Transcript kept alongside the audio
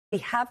We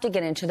have to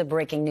get into the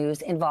breaking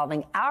news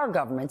involving our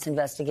government's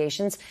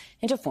investigations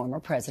into former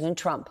President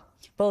Trump.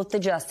 Both the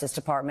Justice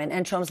Department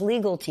and Trump's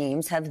legal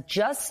teams have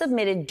just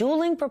submitted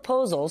dueling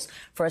proposals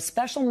for a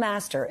special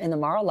master in the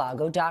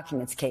Mar-a-Lago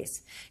documents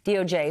case.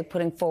 DOJ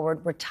putting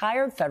forward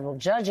retired federal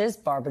judges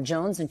Barbara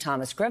Jones and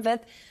Thomas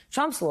Griffith.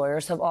 Trump's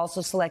lawyers have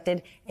also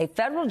selected a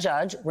federal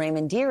judge,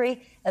 Raymond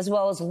Dearie, as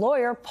well as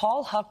lawyer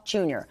Paul Huck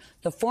Jr.,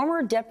 the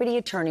former Deputy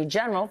Attorney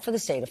General for the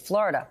state of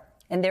Florida.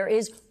 And there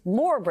is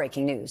more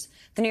breaking news.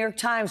 The New York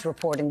Times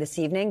reporting this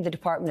evening the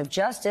Department of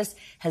Justice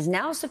has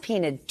now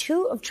subpoenaed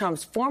two of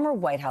Trump's former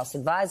White House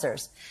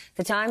advisors.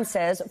 The Times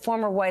says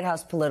former White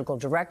House political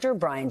director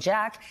Brian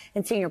Jack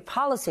and senior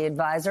policy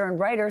advisor and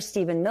writer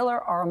Stephen Miller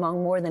are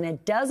among more than a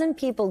dozen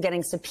people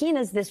getting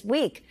subpoenas this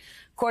week.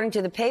 According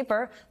to the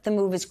paper, the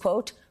move is,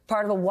 quote,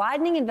 part of a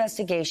widening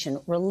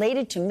investigation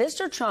related to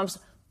Mr. Trump's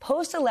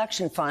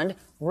post-election fund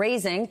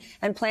raising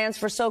and plans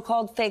for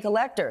so-called fake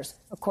electors,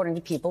 according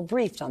to people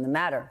briefed on the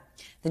matter.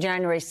 The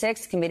January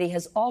 6th committee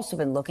has also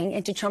been looking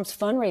into Trump's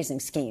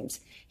fundraising schemes.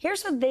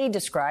 Here's how they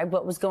described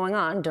what was going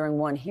on during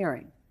one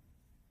hearing.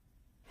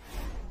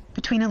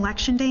 Between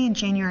Election Day and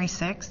January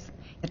 6th,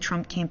 the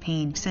Trump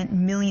campaign sent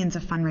millions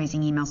of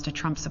fundraising emails to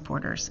Trump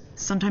supporters,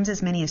 sometimes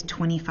as many as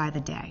 25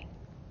 a day.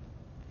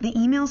 The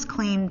emails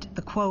claimed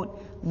the,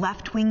 quote,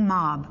 left-wing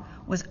mob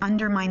was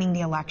undermining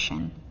the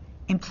election,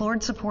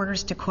 implored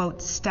supporters to,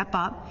 quote, step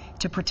up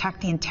to protect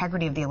the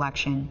integrity of the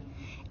election,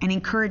 and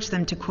encouraged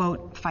them to,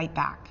 quote, fight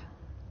back.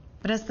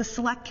 But as the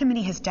Select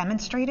Committee has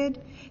demonstrated,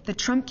 the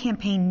Trump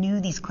campaign knew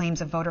these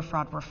claims of voter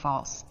fraud were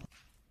false.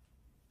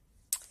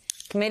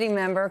 Committee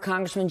member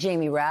Congressman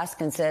Jamie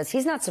Raskin says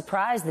he's not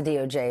surprised the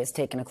DOJ has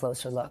taken a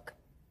closer look.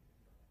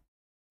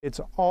 It's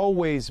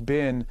always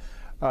been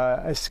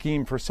a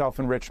scheme for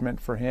self-enrichment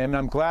for him.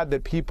 I'm glad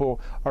that people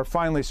are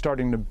finally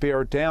starting to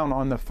bear down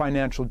on the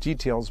financial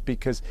details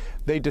because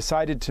they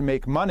decided to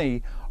make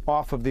money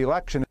off of the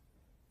election.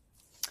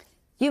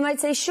 You might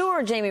say,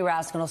 sure, Jamie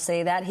Raskin will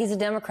say that. He's a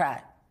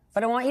Democrat.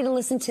 But I want you to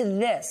listen to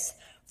this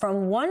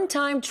from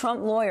one-time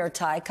Trump lawyer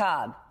Ty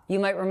Cobb. You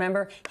might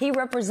remember he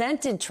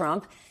represented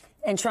Trump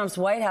and Trump's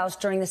White House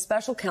during the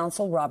special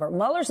counsel Robert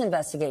Mueller's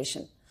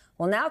investigation.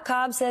 Well, now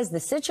Cobb says the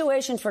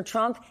situation for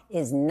Trump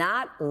is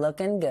not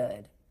looking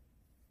good.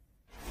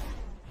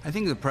 I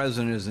think the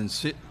president is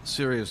in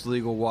serious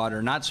legal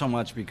water, not so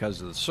much because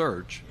of the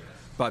search,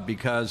 but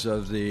because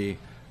of the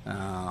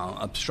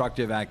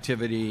obstructive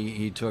activity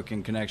he took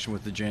in connection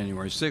with the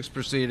January 6th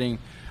proceeding.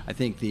 I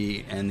think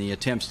the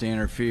attempts to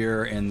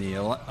interfere in the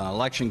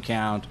election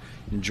count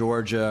in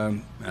Georgia,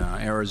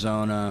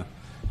 Arizona,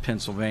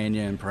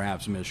 Pennsylvania, and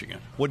perhaps Michigan.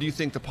 What do you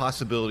think the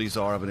possibilities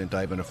are of an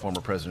indictment of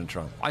former President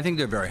Trump? I think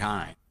they're very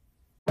high.